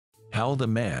How the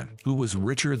man, who was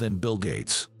richer than Bill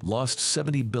Gates, lost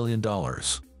 $70 billion.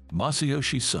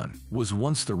 Masayoshi Son was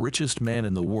once the richest man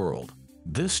in the world.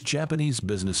 This Japanese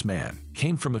businessman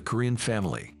came from a Korean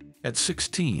family. At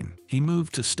 16, he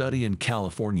moved to study in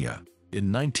California.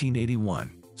 In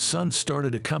 1981, Son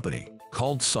started a company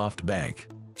called SoftBank.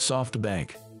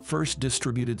 SoftBank first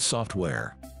distributed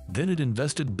software. Then it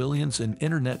invested billions in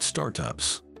internet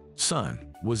startups.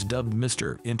 Son was dubbed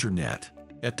Mr. Internet.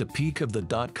 At the peak of the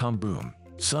dot-com boom,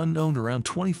 Son owned around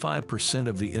 25%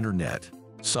 of the internet.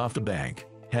 SoftBank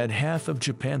had half of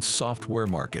Japan's software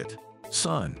market.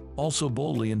 Son also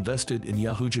boldly invested in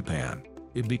Yahoo Japan.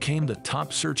 It became the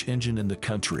top search engine in the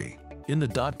country. In the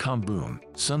dot-com boom,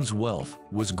 Son's wealth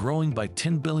was growing by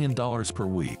 $10 billion per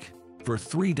week. For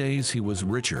 3 days he was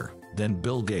richer than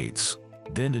Bill Gates.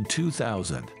 Then in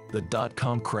 2000, the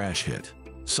dot-com crash hit.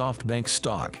 SoftBank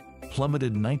stock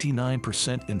plummeted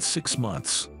 99% in 6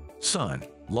 months. Son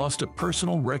lost a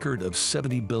personal record of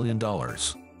 $70 billion.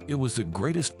 It was the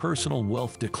greatest personal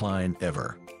wealth decline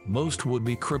ever. Most would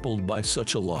be crippled by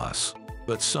such a loss.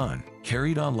 But Son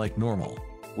carried on like normal.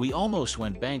 We almost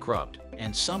went bankrupt,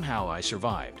 and somehow I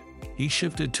survived. He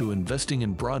shifted to investing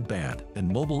in broadband and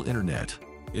mobile internet.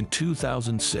 In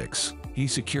 2006, he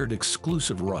secured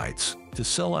exclusive rights to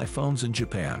sell iPhones in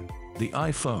Japan. The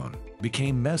iPhone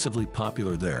became massively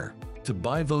popular there. To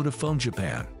buy Vodafone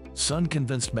Japan, Son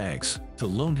convinced banks to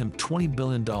loan him $20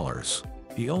 billion.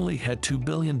 He only had $2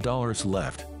 billion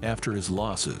left after his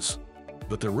losses.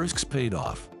 But the risks paid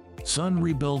off. Son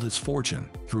rebuilt his fortune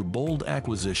through bold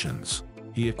acquisitions.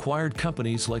 He acquired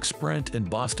companies like Sprint and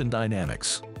Boston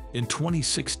Dynamics. In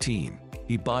 2016,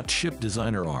 he bought chip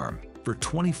designer ARM for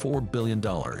 $24 billion.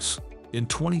 In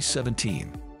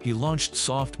 2017, he launched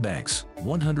SoftBank's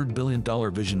 $100 billion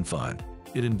Vision Fund.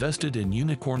 It invested in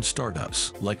unicorn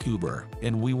startups like Uber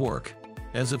and WeWork.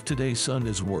 As of today, Son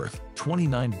is worth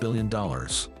 $29 billion.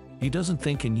 He doesn't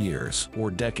think in years or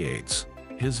decades.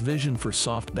 His vision for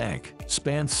SoftBank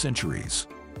spans centuries.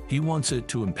 He wants it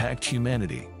to impact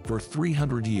humanity for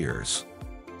 300 years.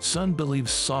 Son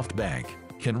believes SoftBank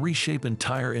can reshape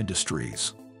entire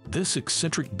industries. This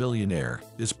eccentric billionaire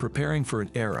is preparing for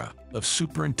an era of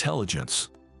superintelligence